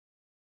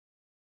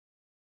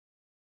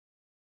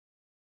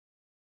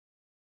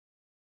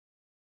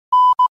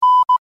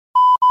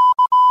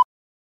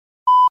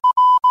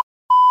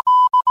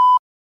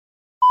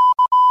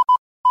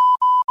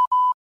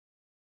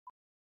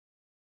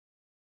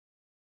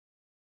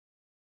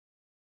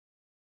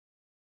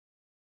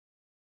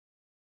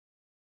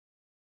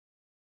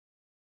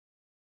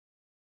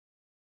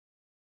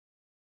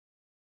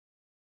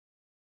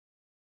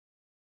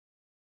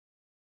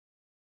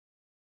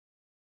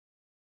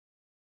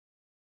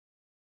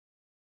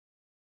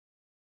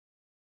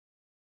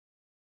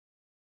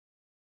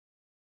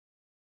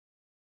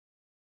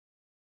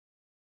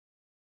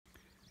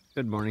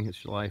Good morning, it's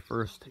July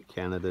 1st,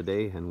 Canada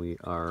Day, and we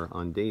are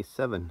on day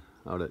 7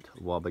 out at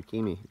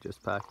Wabakimi.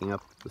 Just packing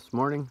up this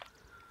morning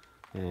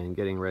and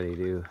getting ready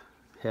to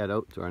head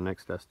out to our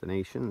next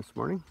destination this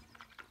morning.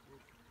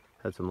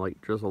 Had some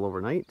light drizzle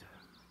overnight.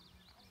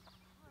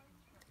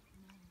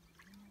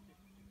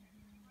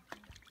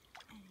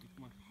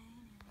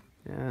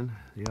 And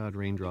the odd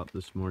raindrop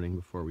this morning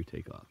before we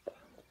take off.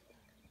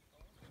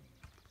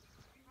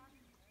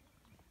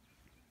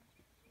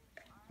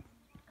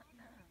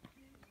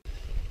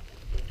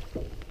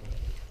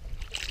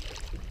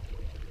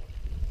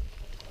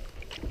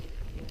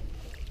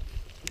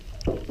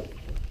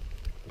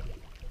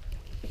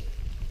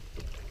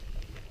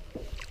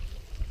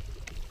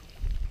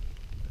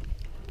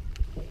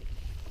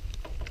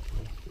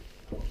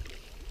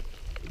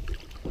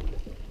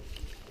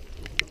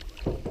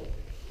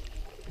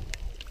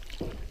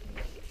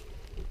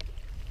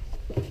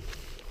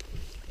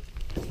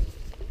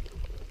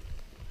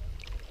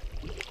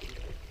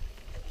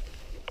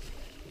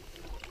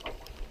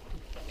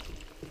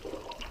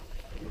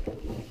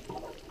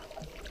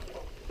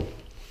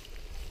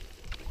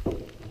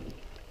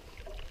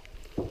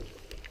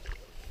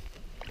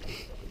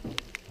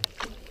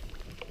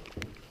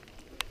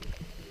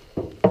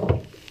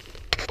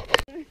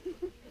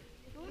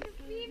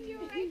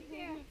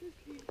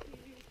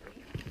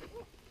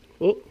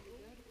 Oh!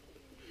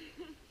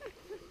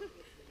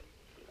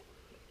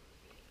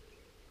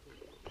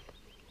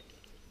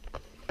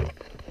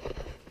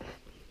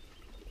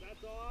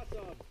 That's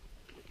awesome!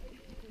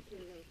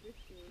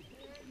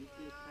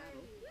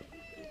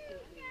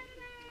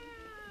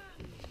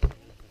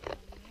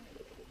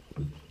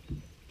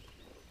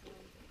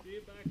 See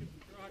you back at the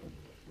truck.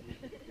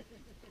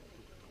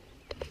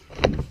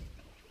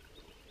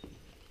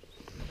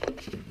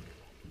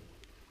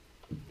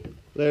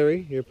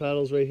 Larry, your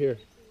paddle's right here.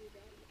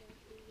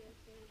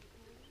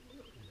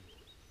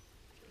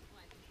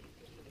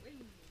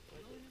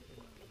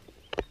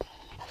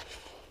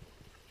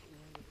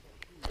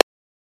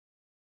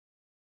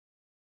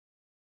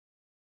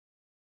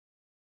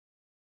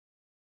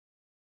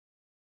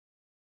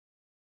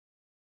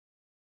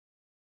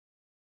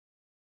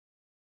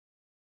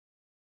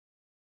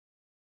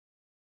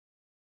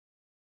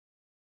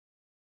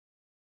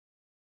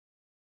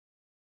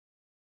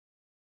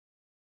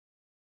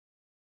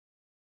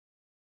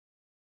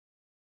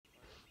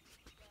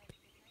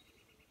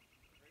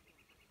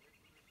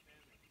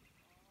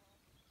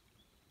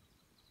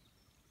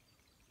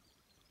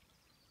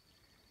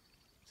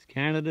 It's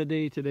Canada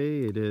Day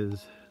today. It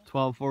is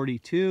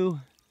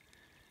 12:42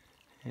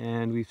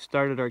 and we've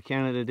started our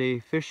Canada Day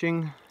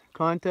fishing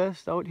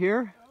contest out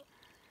here.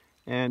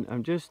 And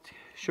I'm just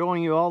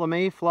showing you all the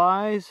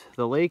mayflies.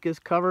 The lake is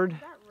covered.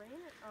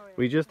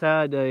 We just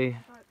had a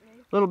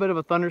little bit of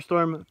a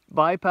thunderstorm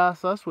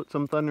bypass us with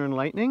some thunder and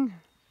lightning.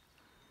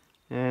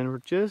 And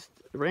the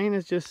rain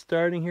is just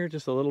starting here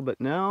just a little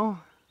bit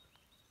now.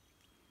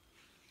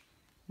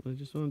 I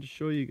just wanted to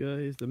show you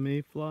guys the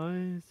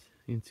mayflies.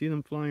 You can see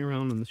them flying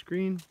around on the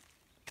screen.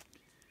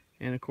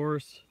 And of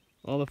course,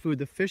 all the food.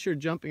 The fish are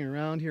jumping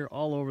around here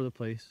all over the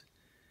place.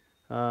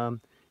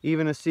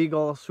 Even a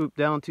seagull swooped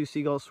down, 2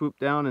 seagulls swooped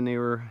down, and they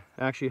were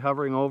actually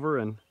hovering over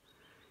and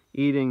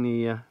eating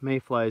the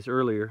mayflies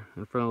earlier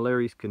in front of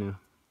Larry's canoe.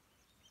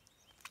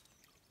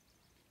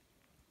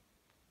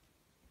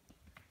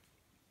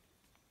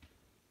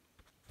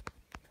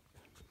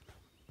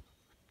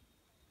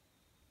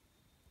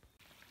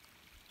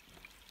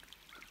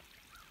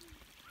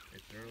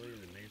 It's early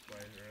and the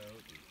mayflies are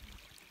out.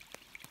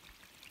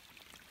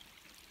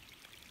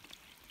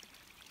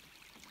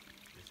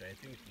 I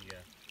think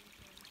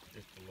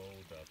just below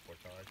the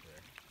portage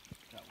there.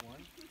 That one?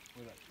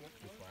 Where that flip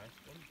was? This last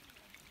one?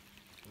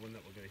 The one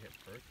that we're going to hit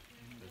first.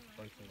 There's a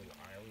bunch of little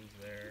islands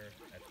there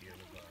at the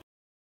end of the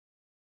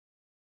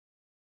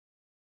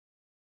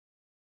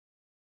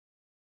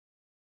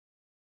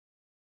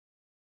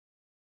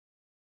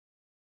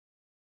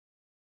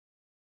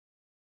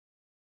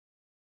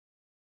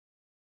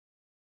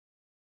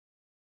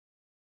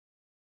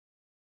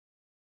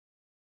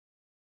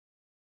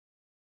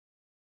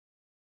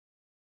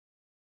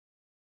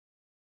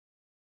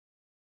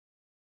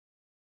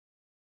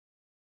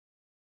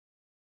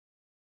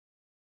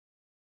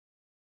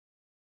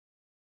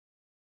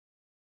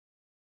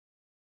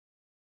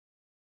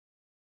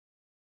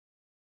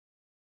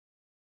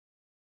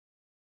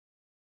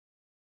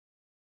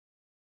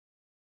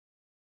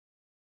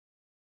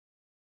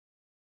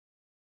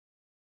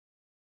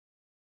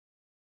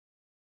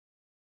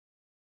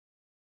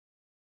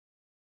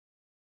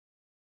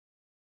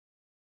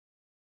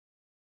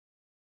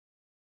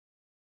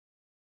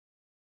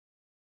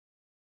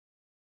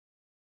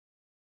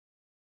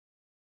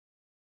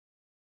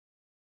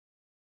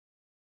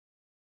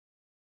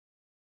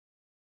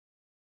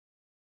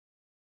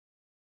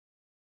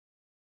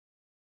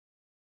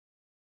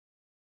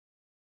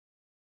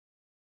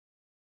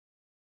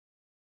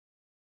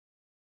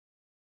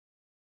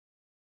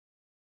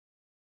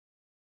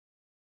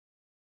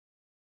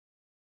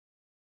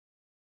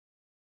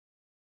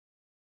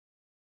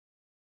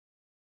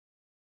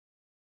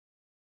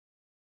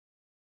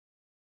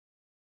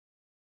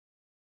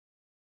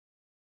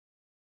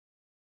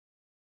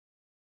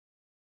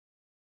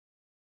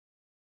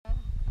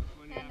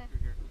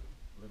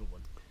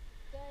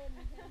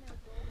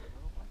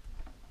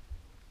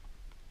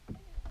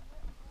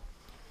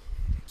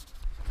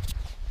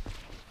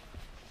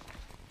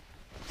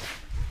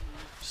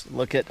Just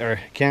look at our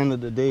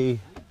Canada Day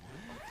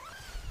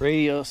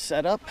radio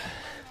setup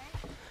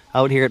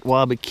out here at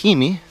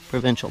Wabakimi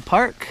Provincial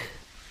Park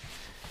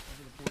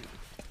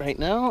right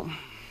now.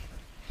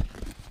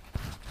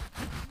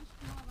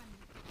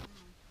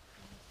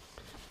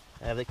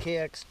 I have the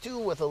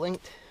KX2 with a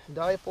linked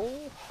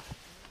dipole.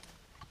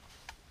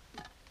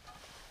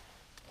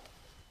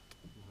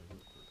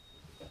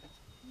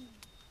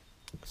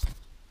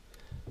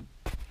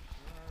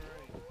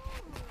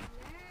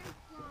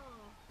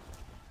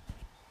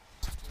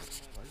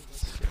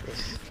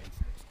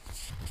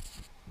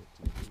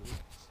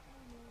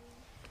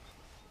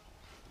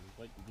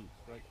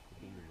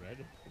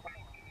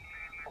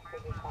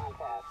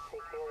 Contest,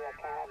 Securia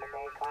Canada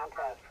Day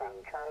contest from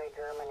Charlie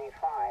Germany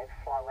 5,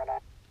 Florida.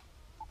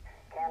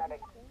 Canada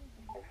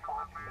is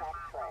Fox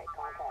X-ray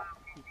contest.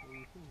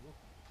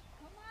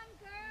 Come on,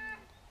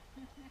 girl!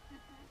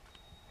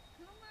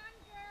 Come on,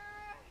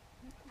 girl!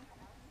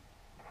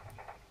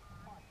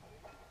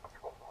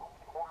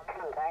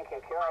 Thank you.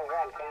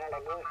 QRZ, Canada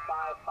Goose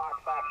 5, Fox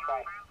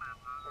X-ray.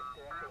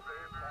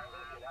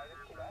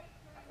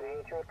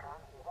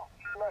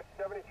 Good luck,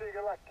 73,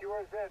 good luck.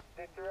 QRZ,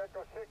 Victor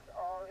Echo 6,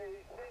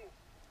 RAC.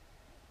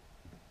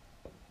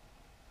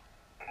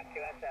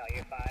 QSL,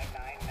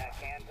 U59,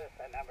 Kansas,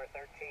 at number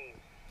 13.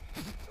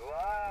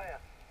 Why?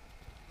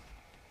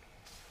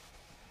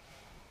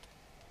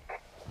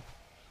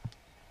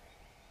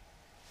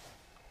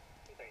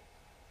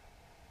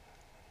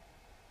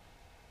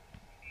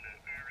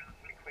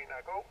 Queen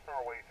Echo,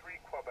 Norway 3,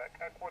 Quebec,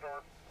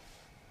 Ecuador.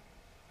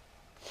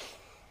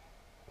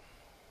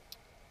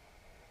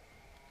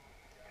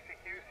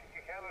 CQ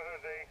Canada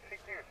Day,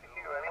 CQ,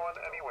 anyone,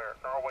 anywhere.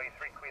 Norway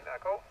 3, Queen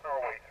Echo,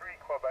 Norway 3,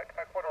 Quebec,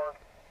 Ecuador.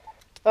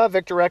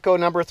 Victor Echo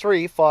number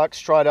 3,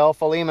 Foxtrot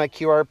Alpha Lima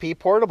QRP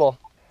portable.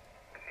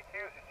 CQ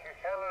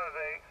Canada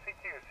Day,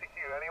 CQ,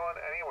 anyone,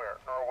 anywhere.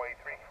 Norway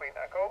 3, Queen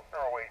Echo,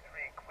 Norway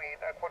 3, Queen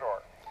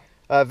Ecuador.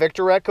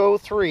 Victor Echo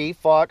 3,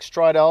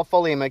 Foxtrot Alpha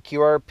Lima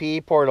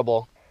QRP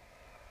portable.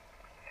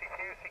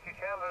 CQ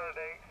Canada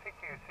Day,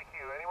 CQ,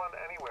 anyone,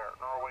 anywhere.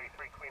 Norway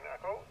 3, Queen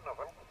Echo,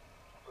 nothing.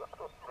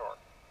 Door.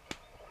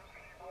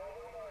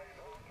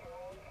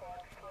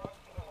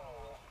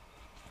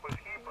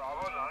 Whiskey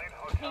Bravo 9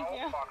 Hotel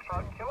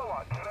Foxtrot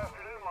Kilowatt. Good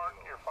afternoon, Mark.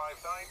 Your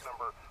 59,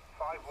 number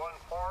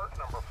 514,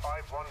 number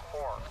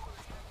 514.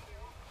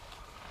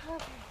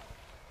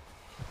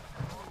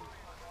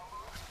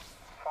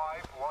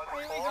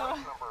 514,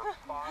 number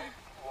 514.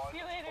 See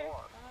you later.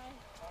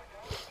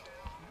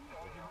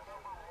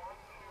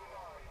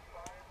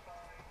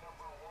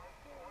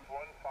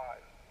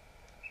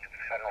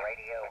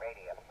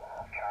 Radio.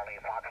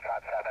 Charlie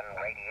Foxtrot 7,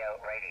 radio,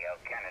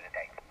 Canada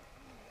Day.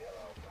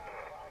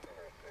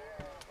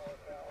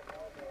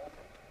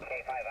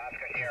 K5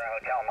 Oscar Sierra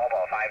Hotel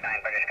Mobile,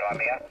 59 British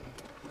Columbia.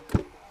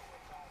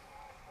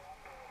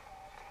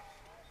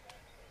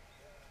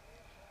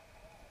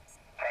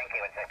 Thank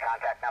you, it's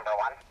contact number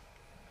 1.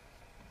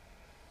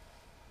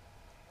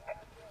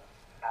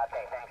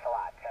 Okay, thanks a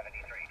lot.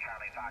 73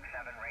 Charlie Fox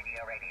 7,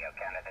 radio,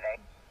 Canada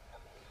Day.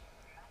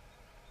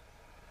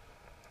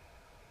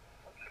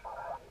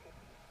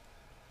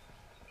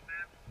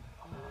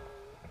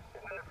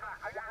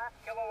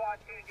 Kilowatt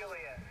 2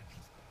 Juliet.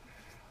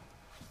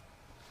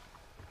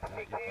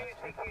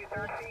 CQ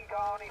 13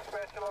 Colony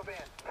Special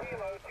Event.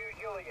 Kilo 2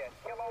 Juliet.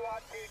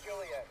 Kilowatt 2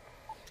 Juliet.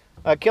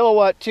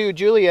 Kilowatt 2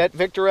 Juliet,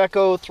 Victor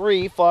Echo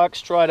 3,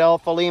 Foxtrot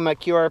Alpha Lima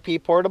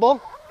QRP portable.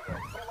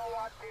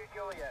 Kilowatt 2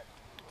 Juliet.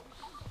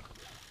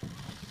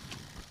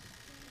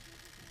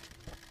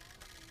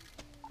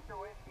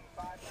 Whiskey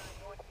 59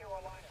 North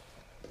Carolina.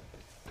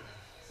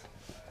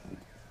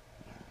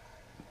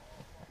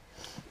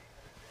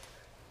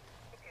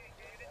 Okay,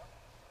 David.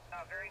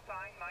 Very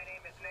fine. My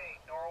name is Nate.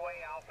 Norway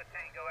Alpha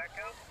Tango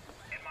Echo.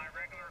 And my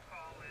regular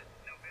call is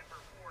November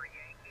 4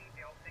 Yankee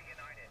Delta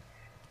United.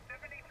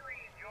 73,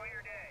 enjoy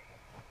your day.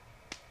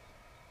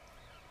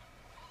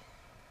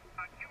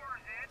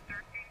 QRZ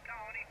 13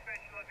 Colony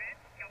Special Event.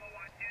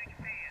 Kilowatt 2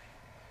 Japan.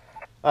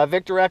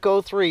 Victor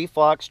Echo 3,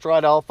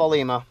 Foxtrot Alpha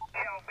Lima.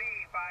 LB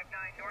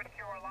 59 North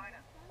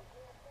Carolina.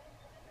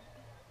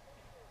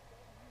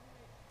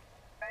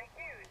 Thank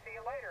you. See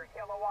you later.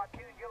 Kilowatt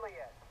 2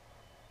 Juliet.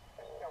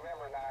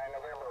 November 9,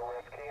 November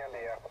Whiskey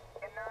India.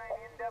 N9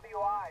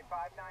 NWI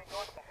 59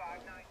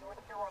 North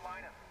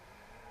Carolina.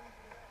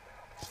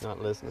 Not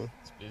listening.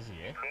 It's busy,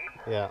 eh?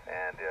 Yeah.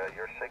 And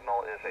your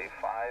signal is a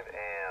 5,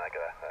 and I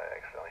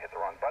accidentally hit the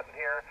wrong button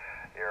here.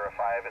 You're a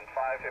 5 and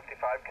 555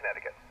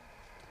 Connecticut.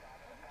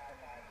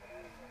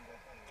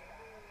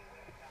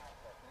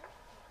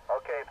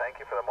 Okay, thank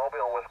you for the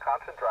Mobile in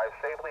Wisconsin. Drive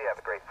safely. Have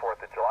a great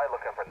 4th of July.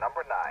 Looking for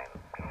number 9.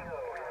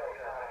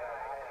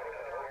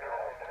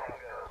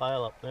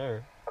 Pile up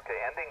there. Okay,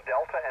 ending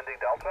Delta.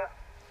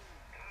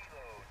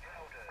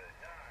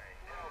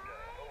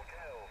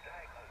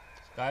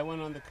 Guy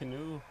went on the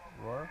canoe,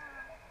 Roar.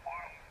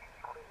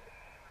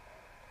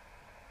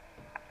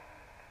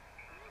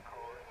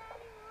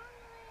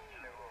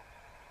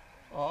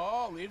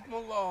 Leave them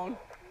alone.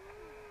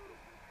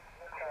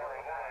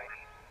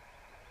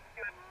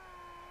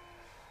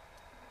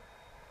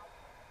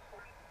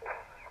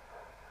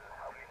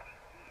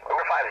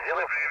 Number 5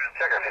 Zulu,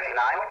 Sugar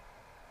 59.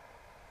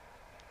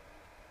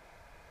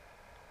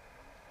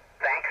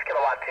 Thanks,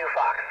 Kilowatt 2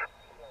 Fox.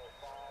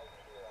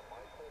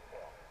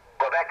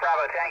 Quebec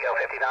Bravo Tango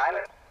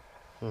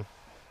 59.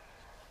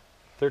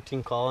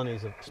 13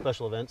 colonies of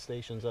special event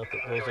stations up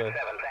at those are. 7,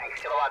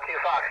 thanks, Kilowatt 2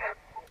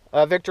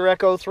 Fox. Victor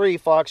Echo 3,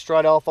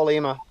 Foxtrot Alpha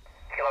Lima.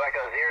 Kilo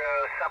Echo 0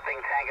 something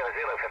Tango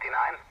Zulu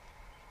 59.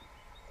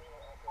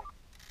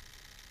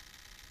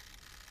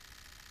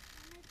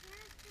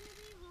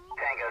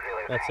 Tango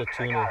Zulu. That's a thanks,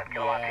 I tuner. got it.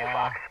 Kilowatt 2 Yeah.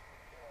 Fox.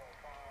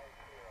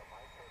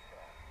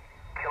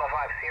 Kilo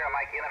 5 Sierra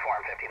Mike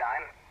Uniform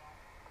 59.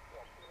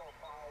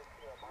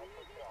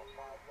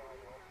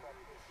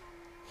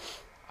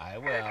 I Is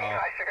it will.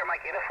 K5 Sugar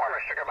Mike Uniform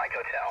or Sugar Mike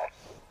Hotel?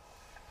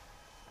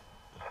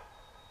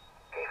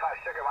 K5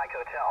 Sugar Mike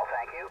Hotel,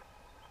 thank you.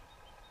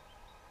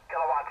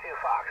 Kilowatt 2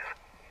 Fox.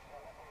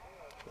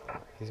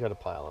 He's got a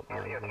pile up.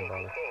 Indio No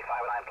bother. KPK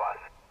 59 plus.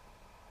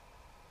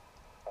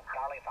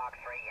 Charlie Fox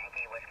 3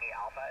 Yankee Whiskey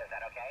Alpha, is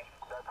that okay?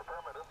 That's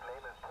affirmative.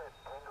 Name is Ted,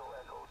 Tango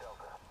Echo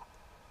Delta.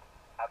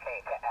 Okay,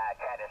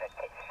 Ted, is it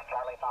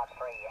Charlie Fox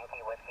 3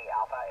 Yankee Whiskey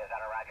Alpha, is that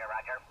a Roger,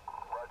 Roger?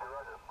 Roger,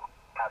 Roger.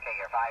 Okay,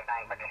 you're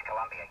 5'9 British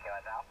Columbia,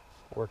 QSL.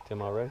 Worked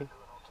him already. You're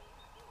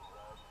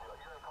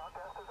in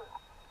contest, is it?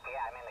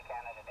 Yeah, I'm in the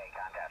Canada Day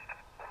contest.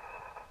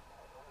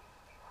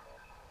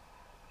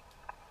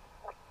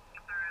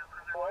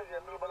 Boys,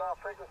 you're moving off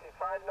frequency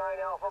 59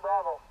 Alpha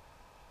Bravo.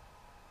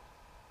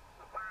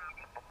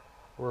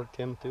 Worked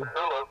him too.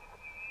 Zulu